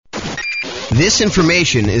This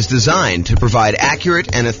information is designed to provide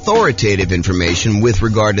accurate and authoritative information with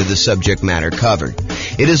regard to the subject matter covered.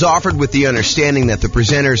 It is offered with the understanding that the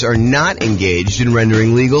presenters are not engaged in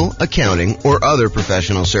rendering legal, accounting, or other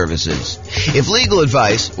professional services. If legal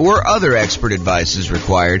advice or other expert advice is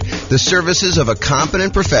required, the services of a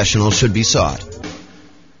competent professional should be sought.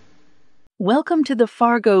 Welcome to the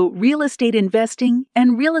Fargo Real Estate Investing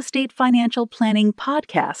and Real Estate Financial Planning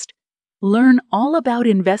podcast. Learn all about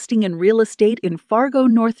investing in real estate in Fargo,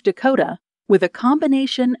 North Dakota, with a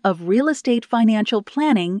combination of real estate financial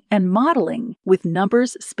planning and modeling with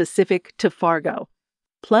numbers specific to Fargo,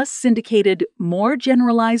 plus syndicated, more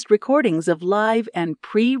generalized recordings of live and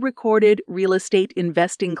pre-recorded real estate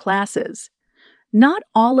investing classes. Not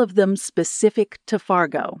all of them specific to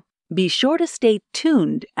Fargo. Be sure to stay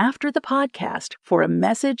tuned after the podcast for a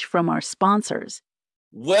message from our sponsors.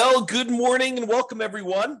 Well, good morning and welcome,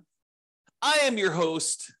 everyone. I am your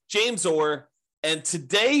host, James Orr, and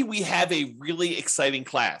today we have a really exciting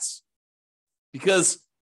class because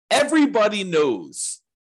everybody knows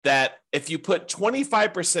that if you put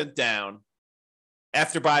 25% down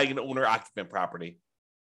after buying an owner-occupant property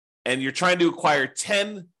and you're trying to acquire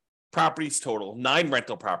 10 properties total, 9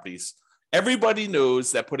 rental properties, everybody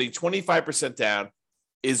knows that putting 25% down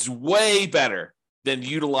is way better than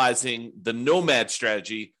utilizing the Nomad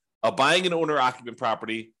strategy of buying an owner-occupant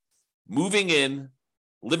property, moving in,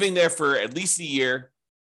 living there for at least a year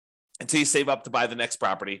until you save up to buy the next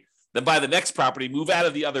property, then buy the next property, move out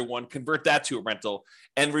of the other one, convert that to a rental,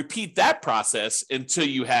 and repeat that process until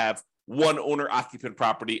you have 1 owner-occupant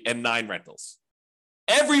property and 9 rentals.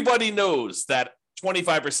 Everybody knows that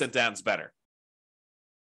 25% down is better.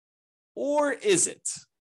 Or is it?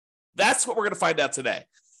 That's what we're going to find out today.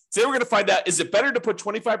 Today we're going to find out, is it better to put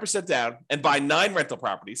 25% down and buy 9 rental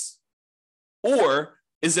properties? Or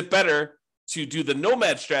is it better to do the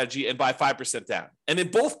Nomad strategy and buy 5% down? And in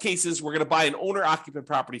both cases, we're going to buy an owner-occupant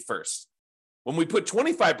property first. When we put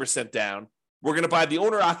 25% down, we're going to buy the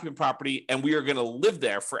owner-occupant property and we are going to live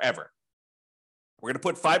there forever. We're going to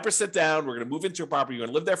put 5% down. We're going to move into a property. We're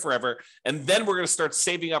going to live there forever. And then we're going to start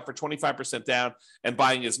saving up for 25% down and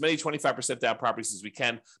buying as many 25% down properties as we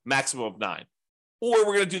can, maximum of 9. Or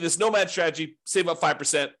we're going to do this Nomad strategy, save up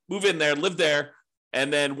 5%, move in there, live there.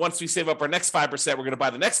 And then once we save up our next 5%, we're going to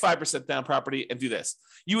buy the next 5% down property and do this.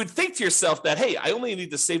 You would think to yourself that, hey, I only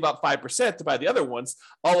need to save up 5% to buy the other ones.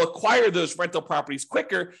 I'll acquire those rental properties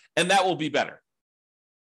quicker, and that will be better.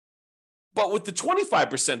 But with the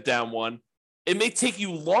 25% down one, it may take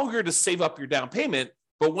you longer to save up your down payment,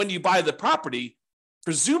 but when you buy the property,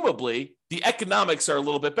 presumably the economics are a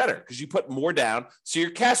little bit better because you put more down, so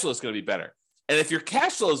your cash flow is going to be better. And if your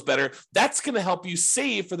cash flow is better, that's going to help you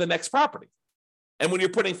save for the next property. And when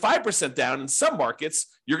you're putting 5% down in some markets,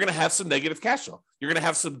 you're going to have some negative cash flow. You're going to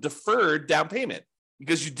have some deferred down payment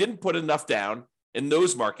because you didn't put enough down in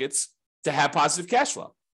those markets to have positive cash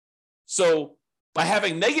flow. So by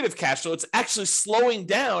having negative cash flow, it's actually slowing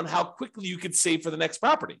down how quickly you can save for the next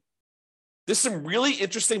property. There's some really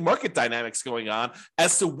interesting market dynamics going on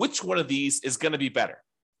as to which one of these is going to be better.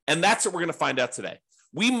 And that's what we're going to find out today.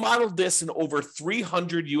 We modeled this in over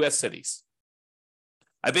 300 U.S. cities.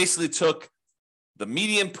 I basically took the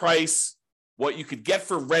median price, what you could get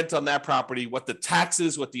for rent on that property, what the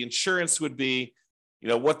taxes, what the insurance would be,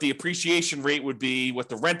 what the appreciation rate would be, what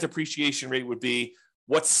the rent appreciation rate would be,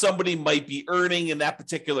 what somebody might be earning in that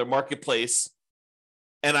particular marketplace.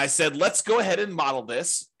 And I said, let's go ahead and model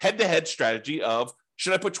this head-to-head strategy of,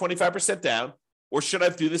 should I put 25% down or should I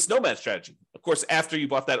do this Nomad strategy? Of course, after you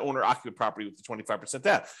bought that owner-occupant property with the 25%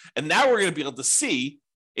 down. And now we're going to be able to see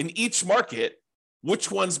in each market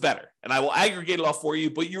which one's better. And I will aggregate it all for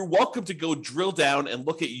you, but you're welcome to go drill down and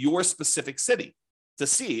look at your specific city to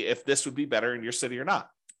see if this would be better in your city or not.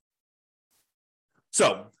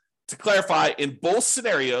 So to clarify, in both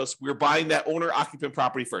scenarios, we're buying that owner-occupant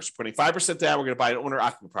property first. We're putting 5% down, we're going to buy an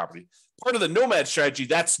owner-occupant property. Part of the Nomad strategy,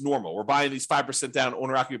 that's normal. We're buying these 5% down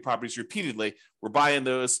owner-occupant properties repeatedly. We're buying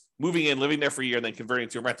those, moving in, living there for a year, and then converting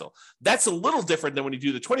to a rental. That's a little different than when you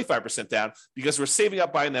do the 25% down because we're saving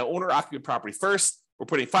up buying that owner-occupant property first. We're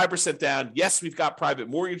putting 5% down. Yes, we've got private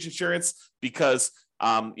mortgage insurance because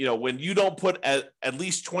when you don't put at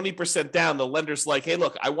least 20% down, the lender's like, hey,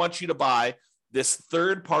 look, I want you to buy this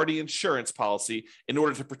third-party insurance policy in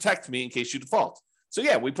order to protect me in case you default. So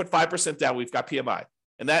yeah, we put 5% down, we've got PMI.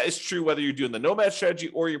 And that is true whether you're doing the Nomad strategy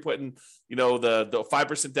or you're putting, the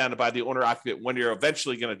 5% down to buy the owner-occupant when you're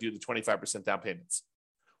eventually going to do the 25% down payments.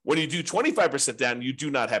 When you do 25% down, you do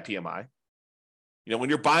not have PMI. When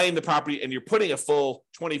you're buying the property and you're putting a full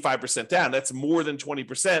 25% down, that's more than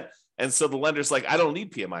 20%. And so the lender's like, I don't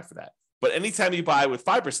need PMI for that. But anytime you buy with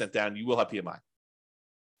 5% down, you will have PMI.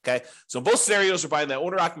 Okay, so in both scenarios, we're buying that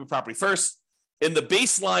owner-occupant property first. In the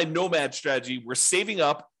baseline Nomad strategy, we're saving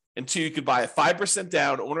up until you could buy a 5%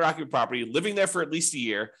 down owner-occupant property, living there for at least a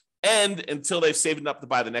year, and until they've saved enough to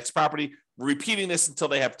buy the next property. We're repeating this until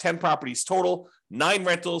they have 10 properties total, 9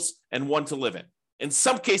 rentals, and 1 to live in. In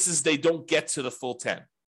some cases, they don't get to the full 10.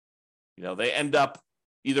 They end up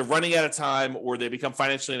either running out of time or they become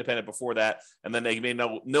financially independent before that, and then they may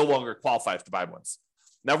no longer qualify to buy ones.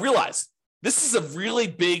 Now realize, this is a really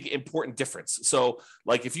big, important difference. So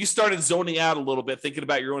like if you started zoning out a little bit, thinking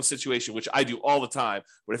about your own situation, which I do all the time,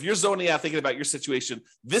 but if you're zoning out thinking about your situation,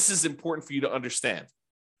 this is important for you to understand.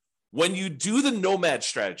 When you do the Nomad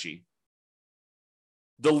strategy,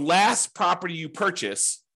 the last property you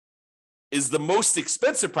purchase is the most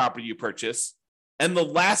expensive property you purchase and the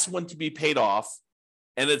last one to be paid off,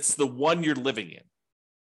 and it's the one you're living in.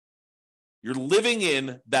 You're living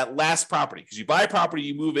in that last property because you buy a property,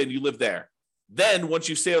 you move in, you live there. Then once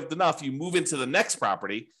you've saved enough, you move into the next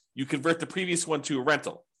property, you convert the previous one to a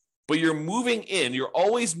rental. But you're moving in, you're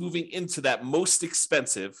always moving into that most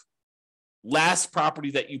expensive last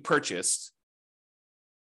property that you purchased.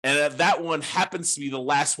 And that one happens to be the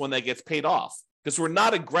last one that gets paid off because we're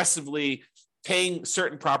not aggressively paying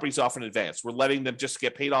certain properties off in advance. We're letting them just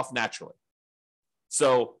get paid off naturally.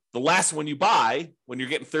 So the last one you buy when you're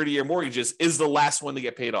getting 30-year mortgages is the last one to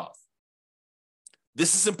get paid off.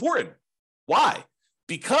 This is important. Why?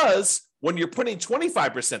 Because when you're putting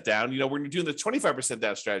 25% down, when you're doing the 25%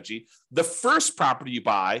 down strategy, the first property you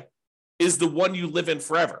buy is the one you live in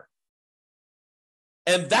forever.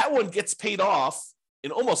 And that one gets paid off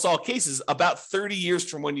in almost all cases about 30 years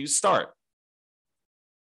from when you start.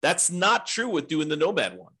 That's not true with doing the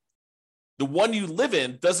Nomad one. The one you live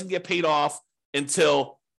in doesn't get paid off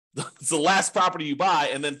until it's the last property you buy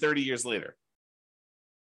and then 30 years later.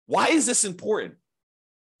 Why is this important?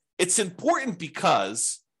 It's important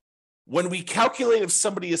because when we calculate if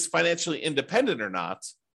somebody is financially independent or not,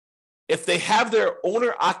 if they have their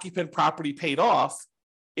owner-occupant property paid off,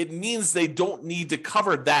 it means they don't need to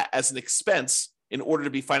cover that as an expense in order to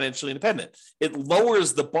be financially independent. It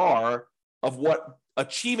lowers the bar of what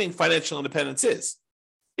achieving financial independence is.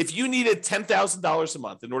 If you needed $10,000 a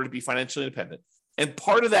month in order to be financially independent, and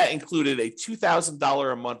part of that included a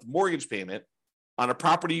 $2,000 a month mortgage payment on a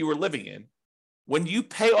property you were living in, when you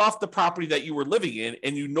pay off the property that you were living in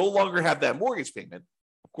and you no longer have that mortgage payment,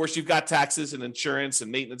 of course, you've got taxes and insurance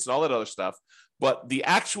and maintenance and all that other stuff, but the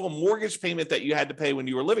actual mortgage payment that you had to pay when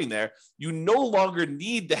you were living there, you no longer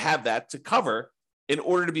need to have that to cover in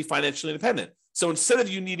order to be financially independent. So instead of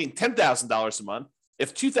you needing $10,000 a month,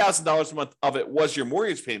 if $2,000 a month of it was your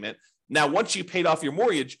mortgage payment, now once you paid off your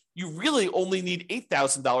mortgage, you really only need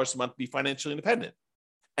 $8,000 a month to be financially independent.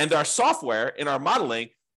 And our software in our modeling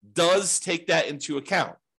does take that into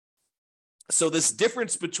account. So this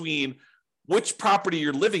difference between which property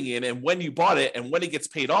you're living in and when you bought it and when it gets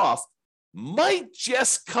paid off might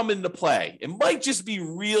just come into play. It might just be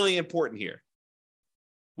really important here,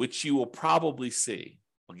 which you will probably see.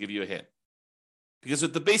 I'll give you a hint. Because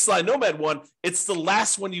with the baseline Nomad one, it's the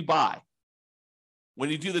last one you buy. When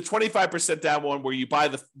you do the 25% down one where you buy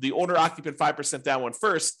the owner-occupant 5% down one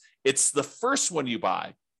first, it's the first one you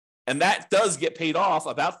buy. And that does get paid off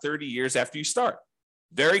about 30 years after you start.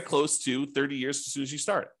 Very close to 30 years as soon as you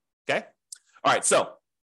start. Okay? All right, so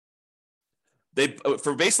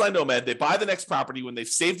for baseline Nomad, they buy the next property when they've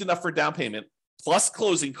saved enough for down payment, plus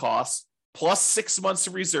closing costs, plus 6 months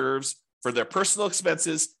of reserves for their personal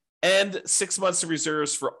expenses, and 6 months of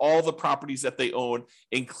reserves for all the properties that they own,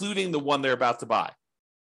 including the one they're about to buy.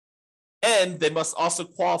 And they must also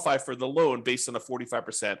qualify for the loan based on a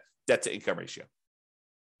 45% debt-to-income ratio.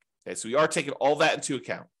 Okay, so we are taking all that into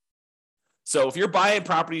account. So if you're buying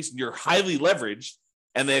properties and you're highly leveraged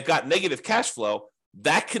and they've got negative cash flow,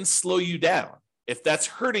 that can slow you down if that's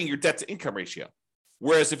hurting your debt-to-income ratio.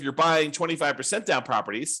 Whereas if you're buying 25% down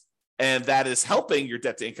properties and that is helping your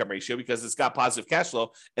debt-to-income ratio because it's got positive cash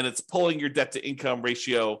flow and it's pulling your debt-to-income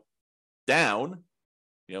ratio down,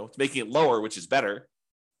 it's making it lower, which is better,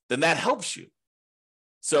 then that helps you.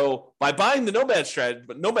 So by buying the Nomad strategy,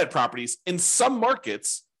 but Nomad properties in some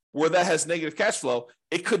markets where that has negative cash flow,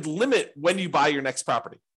 it could limit when you buy your next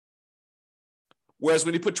property. Whereas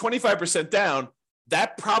when you put 25% down,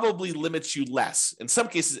 that probably limits you less. In some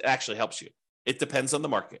cases, it actually helps you. It depends on the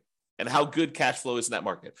market and how good cash flow is in that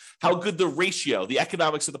market, how good the ratio, the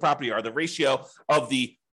economics of the property are, the ratio of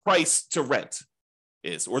the price to rent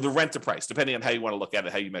is, or the rent to price, depending on how you want to look at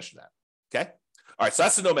it, how you measure that. Okay? All right, so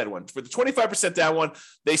that's the Nomad one. For the 25% down one,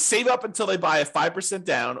 they save up until they buy a 5%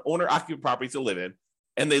 down owner-occupant property to live in.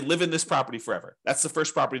 and they live in this property forever. That's the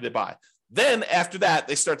first property they buy. Then after that,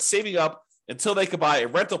 they start saving up until they could buy a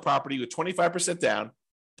rental property with 25% down,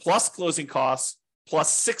 plus closing costs,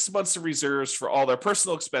 plus 6 months of reserves for all their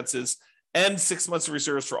personal expenses, and 6 months of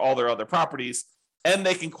reserves for all their other properties. And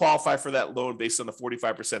they can qualify for that loan based on the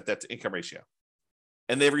 45% debt to income ratio.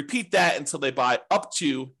 And they repeat that until they buy up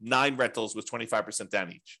to 9 rentals with 25%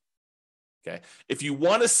 down each. Okay. If you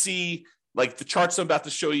want to see like the charts I'm about to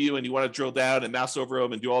show you and you want to drill down and mouse over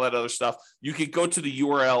them and do all that other stuff, you can go to the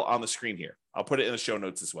URL on the screen here. I'll put it in the show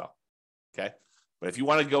notes as well. Okay. But if you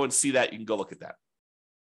want to go and see that, you can go look at that.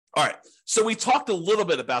 All right. So we talked a little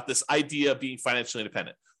bit about this idea of being financially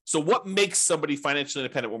independent. So what makes somebody financially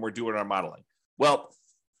independent when we're doing our modeling? Well,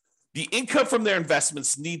 the income from their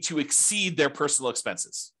investments need to exceed their personal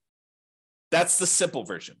expenses. That's the simple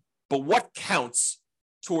version. But what counts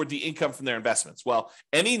toward the income from their investments? Well,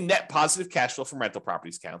 any net positive cash flow from rental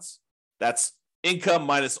properties counts. That's income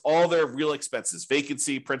minus all their real expenses,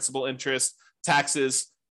 vacancy, principal, interest, taxes,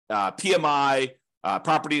 PMI,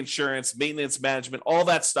 property insurance, maintenance management, all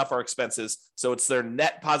that stuff are expenses. So it's their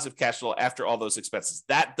net positive cash flow after all those expenses.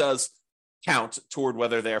 That does count toward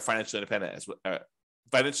whether they are financially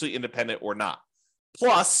independent or not.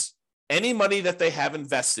 Plus, any money that they have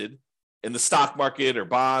invested in the stock market or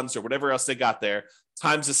bonds or whatever else they got there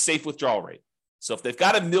times a safe withdrawal rate. So if they've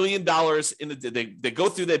got $1 million they go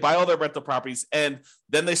through, they buy all their rental properties, and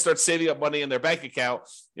then they start saving up money in their bank account,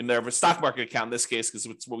 in their stock market account in this case, because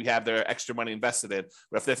it's what we have their extra money invested in.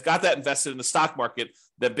 But if they've got that invested in the stock market,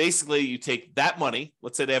 then basically you take that money,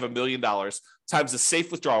 let's say they have $1 million, times the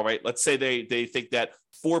safe withdrawal rate. Let's say they think that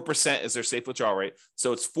 4% is their safe withdrawal rate.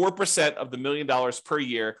 So it's 4% of the $1 million per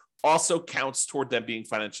year also counts toward them being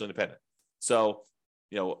financially independent. So,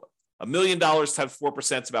 $1 million times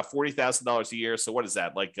 4% is about $40,000 a year. So what is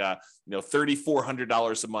that? Like,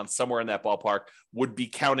 $3,400 a month, somewhere in that ballpark would be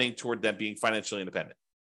counting toward them being financially independent.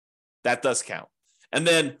 That does count. And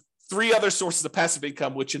then 3 other sources of passive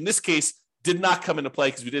income, which in this case did not come into play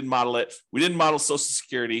because we didn't model it. We didn't model Social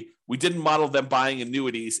Security. We didn't model them buying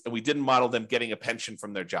annuities, and we didn't model them getting a pension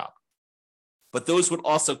from their job. But those would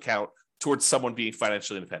also count towards someone being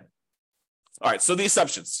financially independent. All right, so the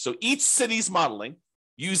assumptions. So each city's modeling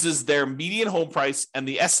uses their median home price and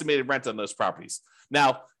the estimated rent on those properties.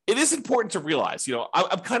 Now, it is important to realize,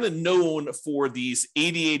 I'm kind of known for these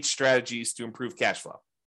 88 strategies to improve cash flow,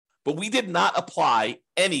 but we did not apply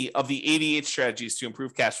any of the 88 strategies to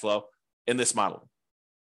improve cash flow in this modeling.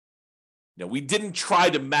 We didn't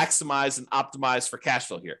try to maximize and optimize for cash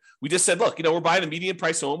flow here. We just said, look, we're buying a median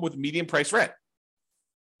price home with median price rent.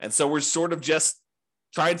 And so we're sort of just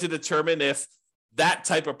trying to determine if that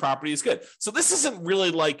type of property is good. So this isn't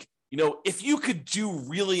really like, if you could do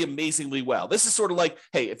really amazingly well. This is sort of like,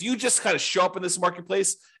 hey, if you just kind of show up in this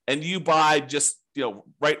marketplace and you buy just,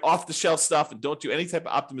 right off the shelf stuff and don't do any type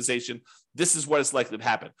of optimization, this is what is likely to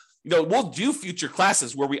happen. We'll do future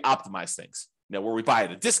classes where we optimize things, where we buy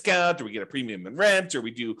at a discount or we get a premium in rent, or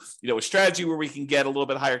we do, a strategy where we can get a little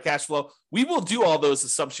bit higher cash flow. We will do all those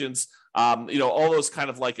assumptions, all those kind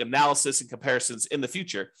of like analysis and comparisons in the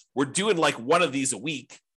future. We're doing like one of these a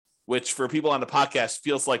week, which for people on the podcast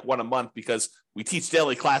feels like one a month because we teach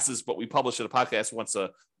daily classes, but we publish a podcast once a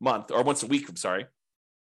month or once a week,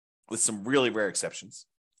 with some really rare exceptions.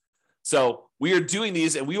 So we are doing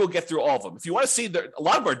these and we will get through all of them. If you want to see, a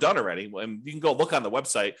lot of them are done already. And you can go look on the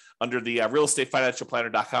website under the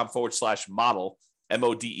realestatefinancialplanner.com/model,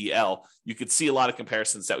 MODEL. You could see a lot of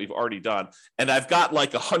comparisons that we've already done. And I've got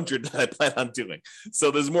like 100 that I plan on doing. So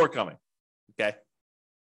there's more coming. Okay.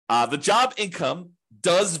 The job income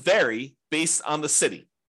does vary based on the city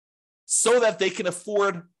so that they can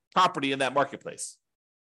afford property in that marketplace.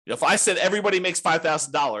 If I said everybody makes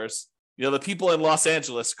 $5,000, the people in Los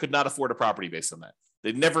Angeles could not afford a property based on that.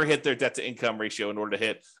 They'd never hit their debt to income ratio in order to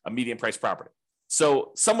hit a median price property.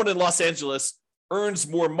 So someone in Los Angeles earns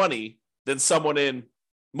more money than someone in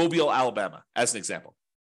Mobile, Alabama, as an example.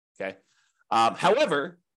 Okay.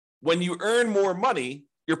 However, when you earn more money,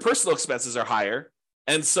 your personal expenses are higher.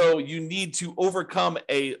 And so you need to overcome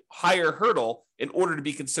a higher hurdle in order to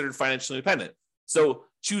be considered financially independent. So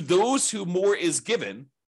to those who more is given,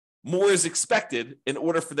 more is expected in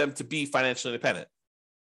order for them to be financially independent.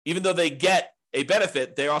 Even though they get a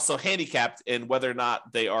benefit, they're also handicapped in whether or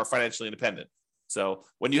not they are financially independent. So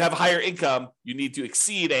when you have a higher income, you need to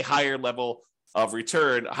exceed a higher level of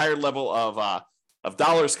return, a higher level of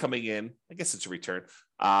dollars coming in, I guess it's a return,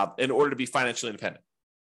 in order to be financially independent.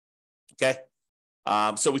 Okay.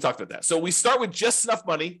 So we talked about that. So we start with just enough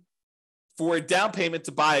money for a down payment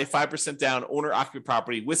to buy a 5% down owner-occupant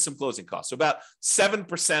property with some closing costs. So about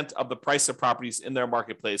 7% of the price of properties in their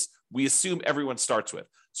marketplace, we assume everyone starts with.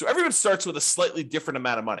 So everyone starts with a slightly different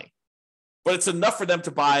amount of money, but it's enough for them to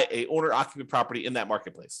buy a owner-occupant property in that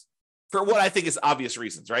marketplace for what I think is obvious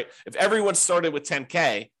reasons, right? If everyone started with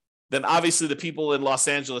 10K, then obviously the people in Los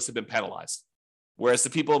Angeles have been penalized, whereas the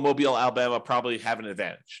people in Mobile, Alabama probably have an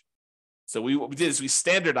advantage. So what we did is we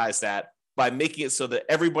standardized that by making it so that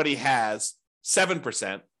everybody has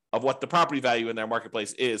 7% of what the property value in their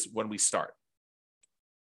marketplace is when we start.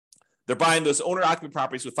 They're buying those owner-occupant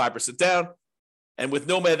properties with 5% down, and with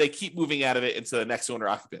Nomad, they keep moving out of it into the next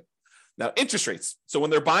owner-occupant. Now, interest rates. So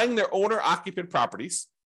when they're buying their owner-occupant properties,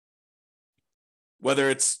 whether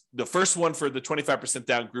it's the first one for the 25%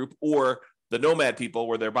 down group or the Nomad people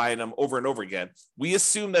where they're buying them over and over again, we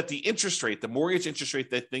assume that the interest rate, the mortgage interest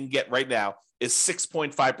rate that they can get right now is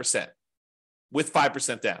 6.5% with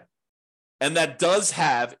 5% down. And that does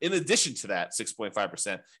have, in addition to that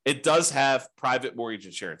 6.5%, it does have private mortgage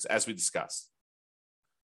insurance, as we discussed.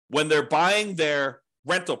 When they're buying their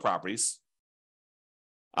rental properties,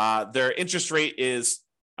 their interest rate is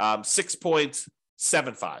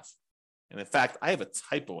 6.75. And in fact, I have a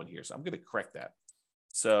typo in here, so I'm going to correct that.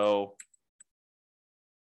 So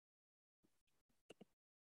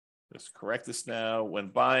let's correct this now. When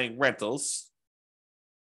buying rentals,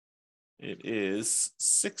 it is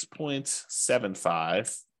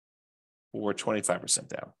 6.75 or 25%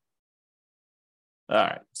 down. All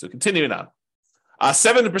right, so continuing on.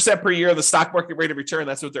 7% per year of the stock market rate of return.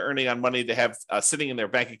 That's what they're earning on money they have sitting in their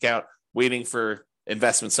bank account, waiting for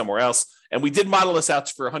investment somewhere else. And we did model this out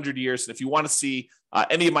for 100 years. And if you want to see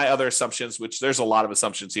any of my other assumptions, which there's a lot of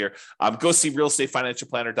assumptions here, go see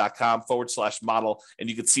realestatefinancialplanner.com/model, and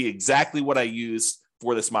you can see exactly what I used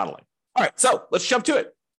for this modeling. All right, so let's jump to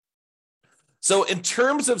it. So in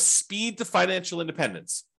terms of speed to financial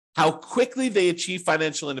independence, how quickly they achieve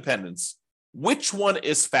financial independence, which one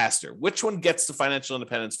is faster? Which one gets to financial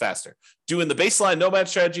independence faster? Doing the baseline Nomad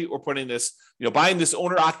strategy or putting this, buying this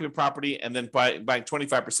owner-occupant property and then buying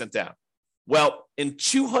 25% down? Well, in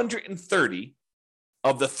 230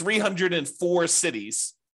 of the 304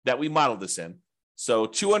 cities that we modeled this in, so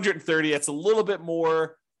 230, that's a little bit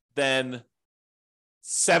more than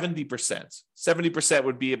 70%. 70%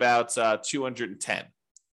 would be about 210.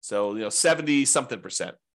 So, 70 something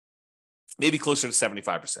percent. Maybe closer to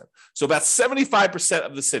 75%. So about 75%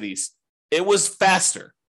 of the cities, it was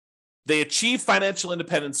faster. They achieved financial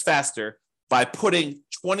independence faster by putting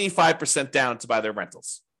 25% down to buy their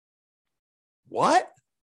rentals. What?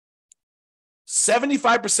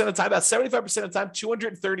 75% of the time, about 75% of the time,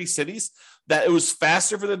 230 cities, that it was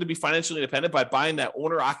faster for them to be financially independent by buying that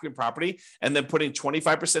owner-occupant property and then putting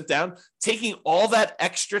 25% down, taking all that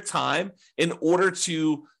extra time in order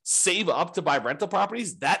to save up to buy rental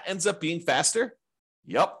properties. That ends up being faster?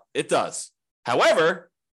 Yep, it does. However,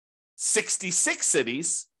 66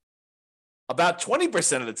 cities, about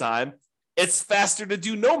 20% of the time, it's faster to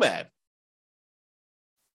do Nomad.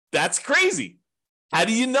 That's crazy. How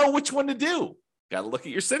do you know which one to do? Got to look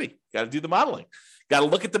at your city. Got to do the modeling. Got to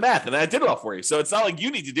look at the math. And I did it all for you. So it's not like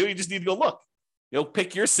you need to do it. You just need to go look.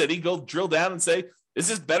 Pick your city, go drill down and say, is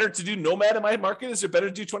this better to do Nomad in my market? Is it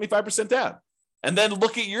better to do 25% down? And then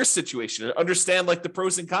look at your situation and understand the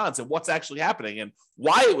pros and cons and what's actually happening and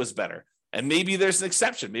why it was better. And maybe there's an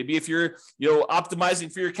exception. Maybe if you're,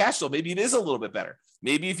 optimizing for your cash flow, maybe it is a little bit better.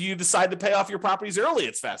 Maybe if you decide to pay off your properties early,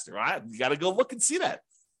 it's faster. Right? You got to go look and see that.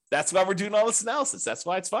 That's why we're doing all this analysis. That's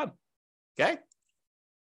why it's fun. Okay.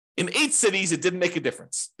 In 8 cities, it didn't make a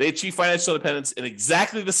difference. They achieved financial independence in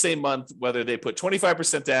exactly the same month, whether they put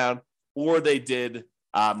 25% down or they did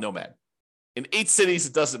Nomad. In 8 cities,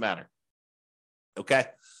 it doesn't matter. Okay.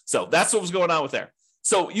 So that's what was going on with there.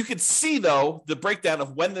 So you can see, though, the breakdown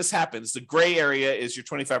of when this happens. The gray area is your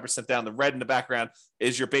 25% down. The red in the background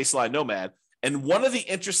is your baseline Nomad. And one of the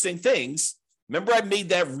interesting things, remember I made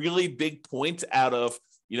that really big point out of,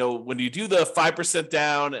 when you do the 5%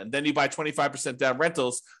 down and then you buy 25% down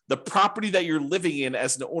rentals, the property that you're living in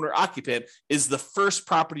as an owner occupant is the first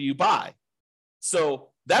property you buy.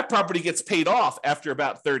 So that property gets paid off after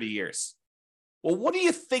about 30 years. Well, what do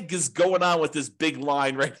you think is going on with this big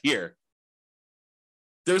line right here?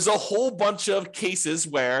 There's a whole bunch of cases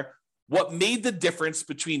where what made the difference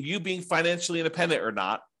between you being financially independent or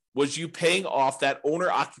not was you paying off that owner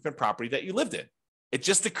occupant property that you lived in. It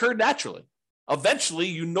just occurred naturally. Eventually,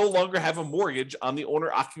 you no longer have a mortgage on the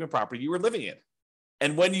owner-occupant property you were living in.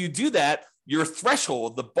 And when you do that, your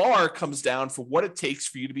threshold, the bar, comes down for what it takes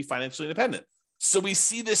for you to be financially independent. So we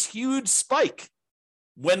see this huge spike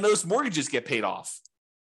when those mortgages get paid off.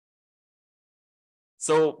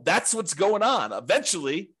 So that's what's going on.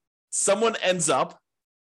 Eventually, someone ends up,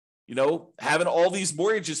 having all these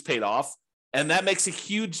mortgages paid off, and that makes a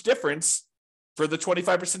huge difference for the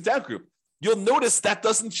 25% down group. You'll notice that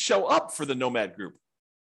doesn't show up for the Nomad group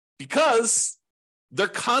because they're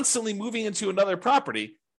constantly moving into another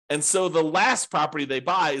property. And so the last property they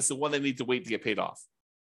buy is the one they need to wait to get paid off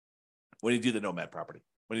when you do the Nomad property,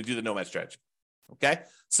 when you do the Nomad strategy. Okay?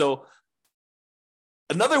 So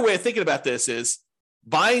another way of thinking about this is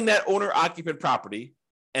buying that owner-occupant property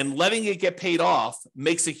and letting it get paid off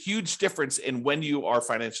makes a huge difference in when you are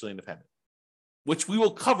financially independent, which we will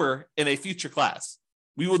cover in a future class.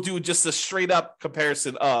 We will do just a straight up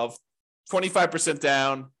comparison of 25%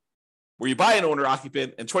 down where you buy an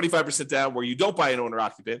owner-occupant and 25% down where you don't buy an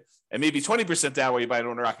owner-occupant, and maybe 20% down where you buy an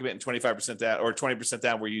owner-occupant and 25% down, or 20%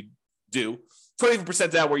 down where you do,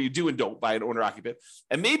 20% down where you do and don't buy an owner-occupant.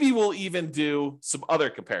 And maybe we'll even do some other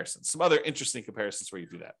comparisons, some other interesting comparisons where you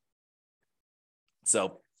do that.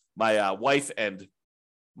 So my wife and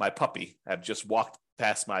my puppy have just walked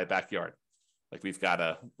past my backyard. Like we've got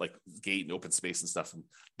a gate and open space and stuff. And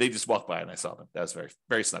they just walked by and I saw them. That was very,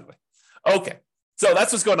 very snuggly. Okay. So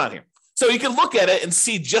that's what's going on here. So you can look at it and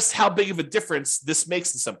see just how big of a difference this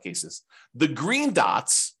makes in some cases. The green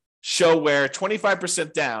dots show where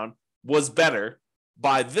 25% down was better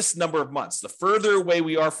by this number of months. The further away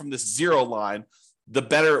we are from this zero line, the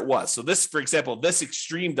better it was. So this, for example, this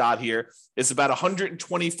extreme dot here is about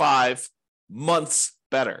 125 months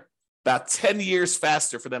better, about 10 years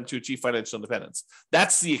faster for them to achieve financial independence.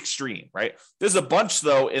 That's the extreme, right? There's a bunch,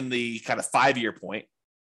 though, in the kind of 5-year point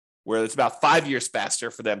where it's about 5 years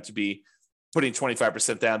faster for them to be putting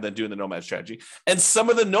 25% down than doing the Nomad strategy. And some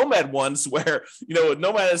of the Nomad ones where,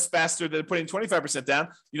 Nomad is faster than putting 25% down,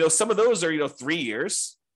 some of those are, 3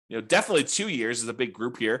 years. Definitely 2 years is a big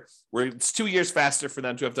group here where it's 2 years faster for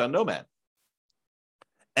them to have done Nomad.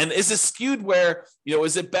 And is it skewed where,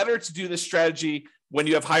 is it better to do this strategy when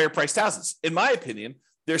you have higher priced houses? In my opinion,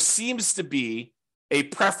 there seems to be a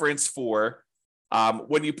preference for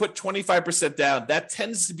when you put 25% down, that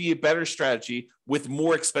tends to be a better strategy with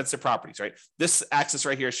more expensive properties, right? This axis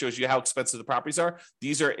right here shows you how expensive the properties are.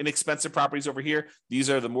 These are inexpensive properties over here. These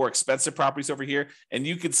are the more expensive properties over here. And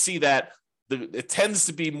you can see that it tends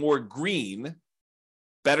to be more green,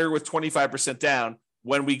 better with 25% down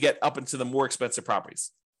when we get up into the more expensive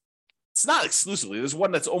properties. It's not exclusively. There's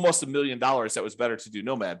one that's almost $1 million that was better to do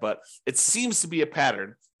Nomad, but it seems to be a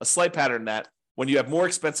pattern, a slight pattern that when you have more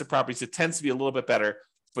expensive properties, it tends to be a little bit better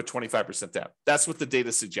to put 25% down. That's what the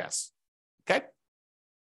data suggests. Okay?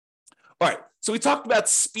 All right. So we talked about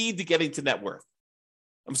speed to getting to net worth.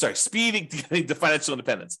 Speed to getting to financial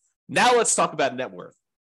independence. Now let's talk about net worth.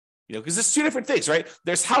 Because there's two different things, right?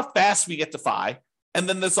 There's how fast we get to FI, and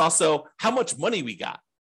then there's also how much money we got.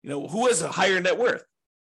 Who has a higher net worth?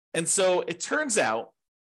 And so it turns out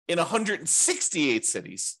in 168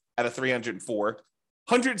 cities out of 304,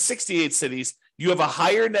 168 cities, you have a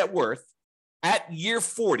higher net worth at year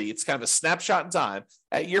 40. It's kind of a snapshot in time.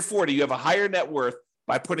 At year 40, you have a higher net worth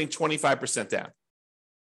by putting 25% down.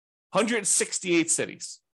 168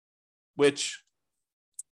 cities, which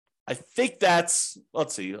I think that's,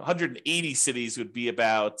 180 cities would be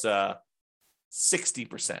about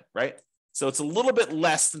 60%, right? So it's a little bit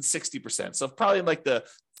less than 60%. So probably like the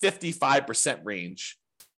 55% range.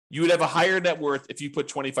 You would have a higher net worth if you put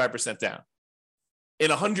 25% down. In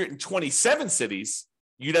 127 cities,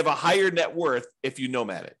 you'd have a higher net worth if you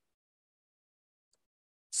Nomad it.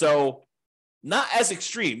 So not as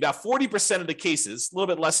extreme. Now, 40% of the cases, a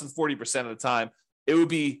little bit less than 40% of the time, it would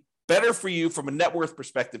be better for you from a net worth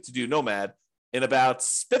perspective to do Nomad. In about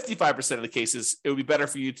 55% of the cases, it would be better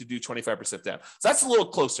for you to do 25% down. So that's a little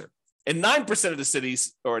closer. In 9% of the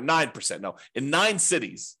cities, or 9%, no, in 9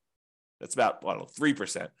 cities, that's about,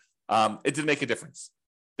 3%, it didn't make a difference.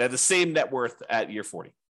 They had the same net worth at year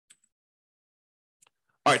 40.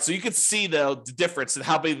 All right, so you can see the difference and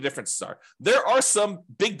how big the differences are. There are some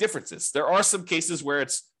big differences. There are some cases where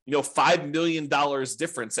it's $5 million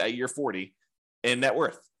difference at year 40 in net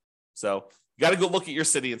worth. So you got to go look at your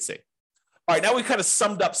city and see. All right, now we kind of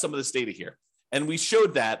summed up some of this data here, and we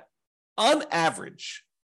showed that on average,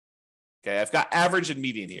 okay, I've got average and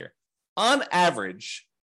median here. On average,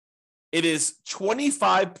 it is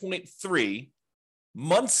 25.3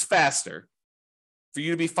 months faster for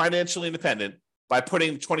you to be financially independent by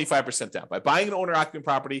putting 25% down, by buying an owner-occupant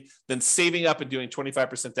property, then saving up and doing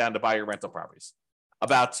 25% down to buy your rental properties.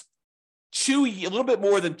 About a little bit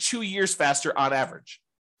more than 2 years faster on average.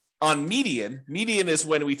 On median is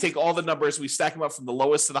when we take all the numbers, we stack them up from the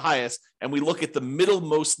lowest to the highest, and we look at the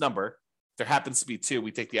middlemost number. If there happens to be 2,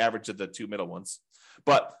 we take the average of the 2 middle ones.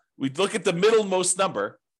 But We look at the middlemost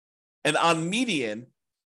number, and on median,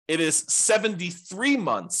 it is 73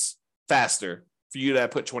 months faster for you to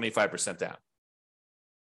put 25% down.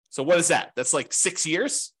 So what is that? That's like 6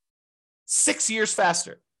 years? 6 years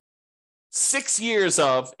faster. 6 years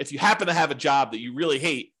of, if you happen to have a job that you really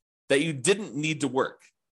hate, that you didn't need to work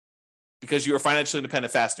because you were financially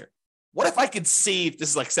independent faster. What if I could save, this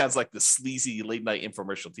is like, sounds like the sleazy late night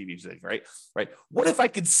infomercial TV thing, right? Right. What if I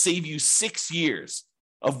could save you 6 years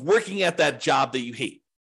of working at that job that you hate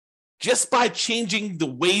just by changing the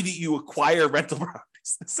way that you acquire rental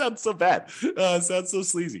properties? That sounds so bad. It sounds so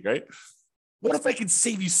sleazy, right? What if I could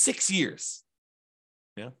save you 6 years?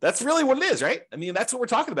 Yeah, that's really what it is, right? I mean, that's what we're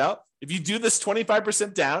talking about. If you do this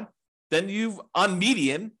 25% down, then you've, on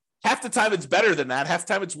median, half the time it's better than that. Half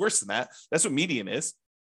the time it's worse than that. That's what median is.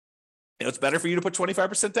 You know, it's better for you to put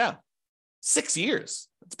 25% down. 6 years.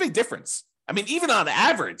 That's a big difference. I mean, even on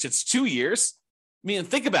average, it's 2 years. I mean,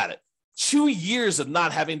 think about it. 2 years of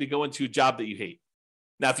not having to go into a job that you hate.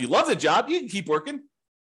 Now, if you love the job, you can keep working.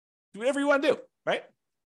 Do whatever you want to do, right?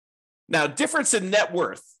 Now, difference in net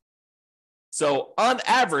worth. So on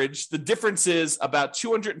average, the difference is about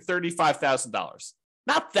 $235,000.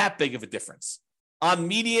 Not that big of a difference. On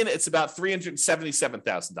median, it's about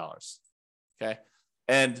 $377,000. Okay.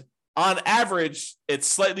 And on average, it's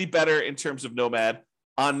slightly better in terms of Nomad.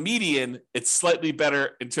 On median, it's slightly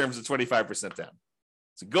better in terms of 25% down.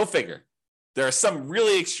 So go figure. There are some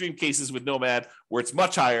really extreme cases with Nomad where it's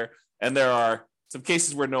much higher, and there are some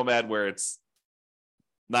cases where Nomad where it's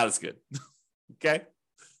not as good. Okay.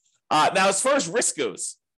 Now, as far as risk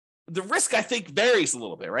goes, the risk, I think, varies a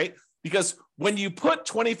little bit, right? Because when you put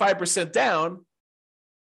 25% down,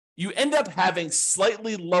 you end up having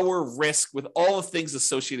slightly lower risk with all the things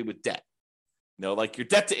associated with debt. You know, like your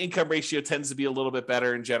debt to income ratio tends to be a little bit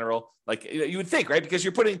better in general. Like you would think, right? Because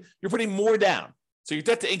you're putting more down. So your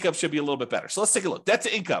debt to income should be a little bit better. So let's take a look. Debt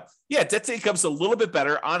to income. Yeah, debt to income is a little bit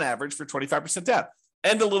better on average for 25% down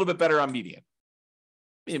and a little bit better on median.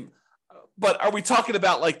 I mean, but are we talking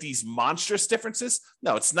about like these monstrous differences?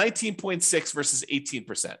 No, it's 19.6 versus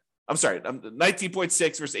 18%. I'm sorry,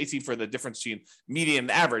 19.6 versus 18 for the difference between median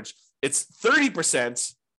and average. It's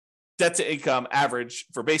 30% debt to income average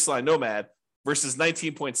for baseline Nomad versus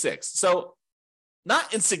 19.6. So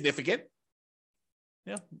not insignificant,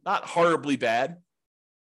 not horribly bad.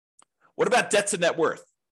 What about debt to net worth?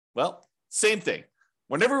 Well, same thing.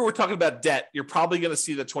 Whenever we're talking about debt, you're probably going to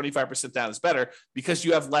see that 25% down is better because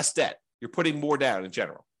you have less debt. You're putting more down in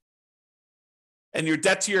general. And your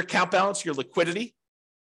debt to your account balance, your liquidity.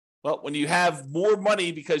 Well, when you have more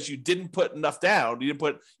money because you didn't put enough down, you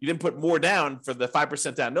didn't put more down for the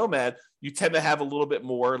 5% down Nomad, you tend to have a little bit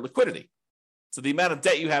more liquidity. So the amount of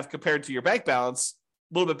debt you have compared to your bank balance,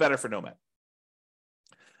 a little bit better for Nomad.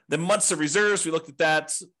 Then months of reserves, we looked at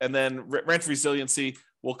that, and then rent resiliency,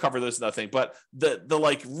 we'll cover those another thing. But the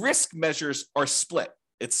like risk measures are split.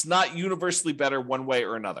 It's not universally better one way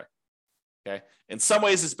or another. Okay. In some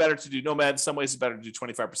ways, it's better to do Nomad. In some ways, it's better to do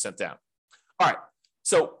 25% down. All right.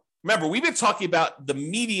 So remember, we've been talking about the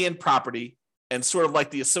median property and sort of like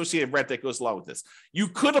the associated rent that goes along with this. You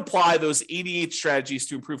could apply those 88 strategies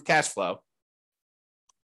to improve cash flow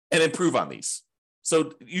and improve on these.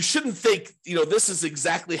 So you shouldn't think, this is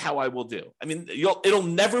exactly how I will do. I mean, it'll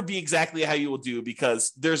never be exactly how you will do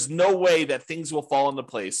because there's no way that things will fall into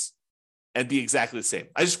place and be exactly the same.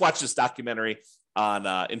 I just watched this documentary on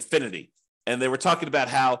Infinity. And they were talking about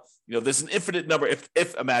how, there's an infinite number,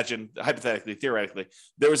 if imagine, hypothetically, theoretically,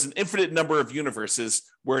 there was an infinite number of universes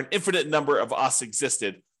where an infinite number of us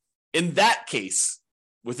existed. In that case,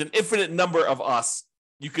 with an infinite number of us,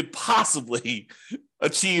 you could possibly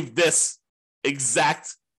achieve this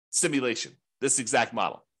exact simulation, this exact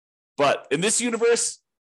model. But in this universe,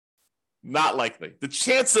 not likely. The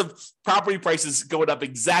chance of property prices going up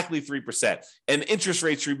exactly 3% and interest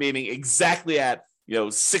rates remaining exactly at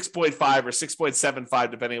 6.5 or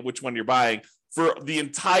 6.75, depending on which one you're buying, for the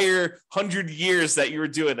entire 100 years that you were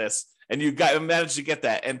doing this, and you managed to get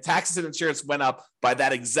that, and taxes and insurance went up by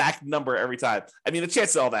that exact number every time. I mean, the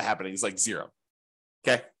chance of all that happening is like zero.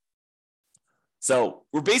 Okay. So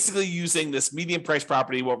we're basically using this median price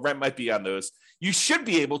property, what rent might be on those. You should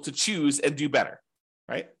be able to choose and do better,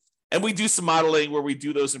 right? And we do some modeling where we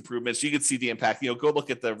do those improvements. You can see the impact. Go look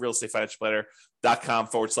at the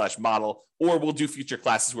realestateFinancialPlanner.com/model, or we'll do future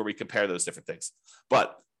classes where we compare those different things.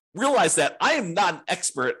 But realize that I am not an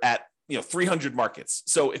expert at 300 markets.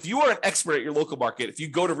 So if you are an expert at your local market, if you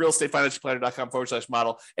go to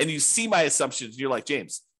realestateFinancialPlanner.com/model and you see my assumptions, you're like,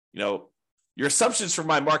 James, your assumptions for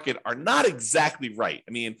my market are not exactly right.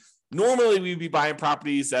 I mean, normally we'd be buying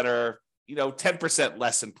properties that are 10%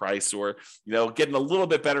 less in price, or, getting a little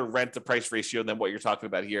bit better rent to price ratio than what you're talking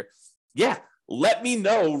about here. Yeah. Let me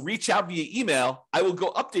know, reach out via email. I will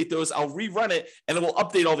go update those. I'll rerun it, and it will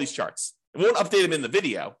update all these charts. It won't update them in the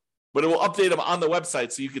video, but it will update them on the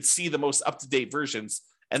website so you can see the most up-to-date versions.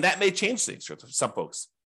 And that may change things for some folks,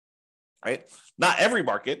 right? Not every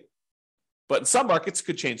market, but in some markets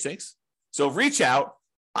could change things. So reach out.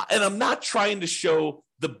 And I'm not trying to show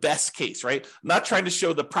the best case, right? I'm not trying to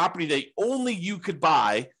show the property that only you could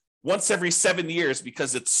buy once every 7 years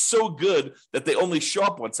because it's so good that they only show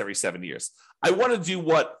up once every 7 years. I want to do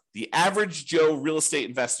what the average Joe real estate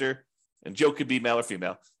investor, and Joe could be male or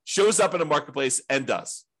female, shows up in a marketplace and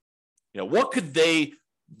does. What could they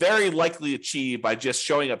very likely achieve by just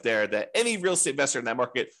showing up there that any real estate investor in that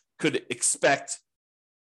market could expect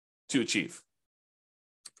to achieve?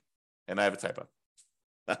 And I have a typo.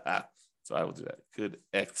 So I will do that. Could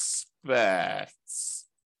expect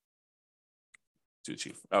to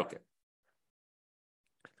achieve. Okay.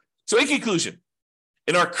 So in conclusion,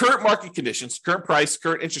 in our current market conditions, current price,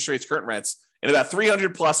 current interest rates, current rents, in about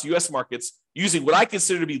 300 plus US markets, using what I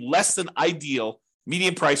consider to be less than ideal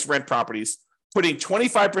median price rent properties, putting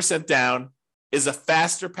 25% down is a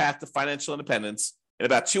faster path to financial independence in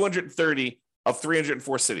about 230 of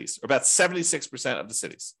 304 cities, or about 76% of the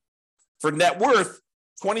cities. For net worth,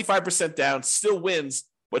 25% down still wins,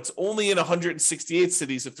 but it's only in 168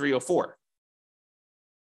 cities of 304.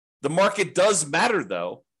 The market does matter,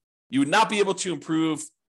 though. You would not be able to improve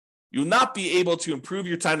your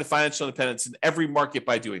time to financial independence in every market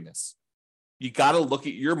by doing this. You got to look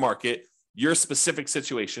at your market, your specific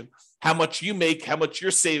situation, how much you make, how much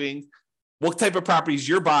you're saving, what type of properties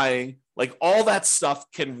you're buying. Like, all that stuff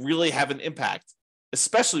can really have an impact,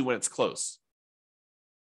 especially when it's close.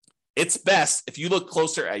 It's best if you look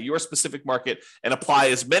closer at your specific market and apply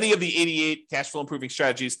as many of the 88 cash flow improving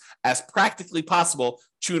strategies as practically possible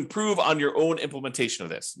to improve on your own implementation of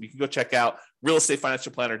this. You can go check out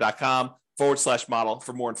realestatefinancialplanner.com/model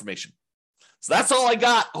for more information. So that's all I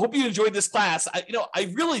got. I hope you enjoyed this class. I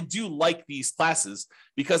really do like these classes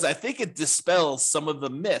because I think it dispels some of the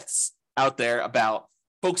myths out there about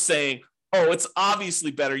folks saying, oh, it's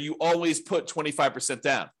obviously better. You always put 25%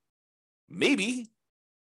 down. Maybe.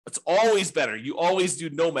 It's always better. You always do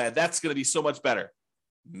Nomad. That's going to be so much better.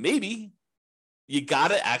 Maybe. You got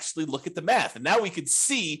to actually look at the math. And now we can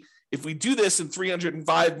see if we do this in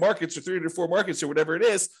 305 markets or 304 markets or whatever it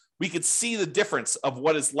is, we could see the difference of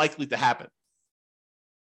what is likely to happen.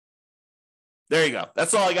 There you go.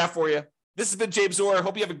 That's all I got for you. This has been James Orr.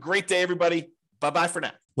 Hope you have a great day, everybody. Bye-bye for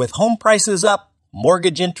now. With home prices up,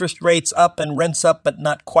 mortgage interest rates up, and rents up, but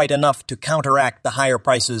not quite enough to counteract the higher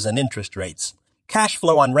prices and interest rates, cash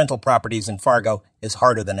flow on rental properties in Fargo is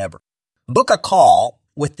harder than ever. Book a call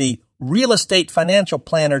with the Real Estate Financial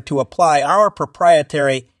Planner to apply our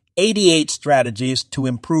proprietary 88 strategies to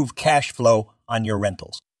improve cash flow on your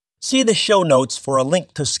rentals. See the show notes for a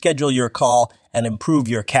link to schedule your call and improve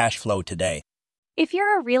your cash flow today. If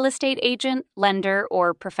you're a real estate agent, lender,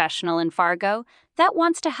 or professional in Fargo that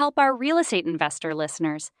wants to help our real estate investor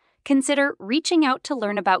listeners, consider reaching out to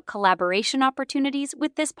learn about collaboration opportunities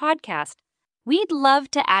with this podcast. We'd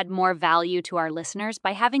love to add more value to our listeners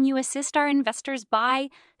by having you assist our investors buy,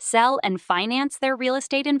 sell, and finance their real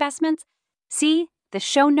estate investments. See the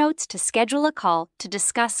show notes to schedule a call to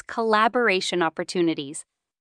discuss collaboration opportunities.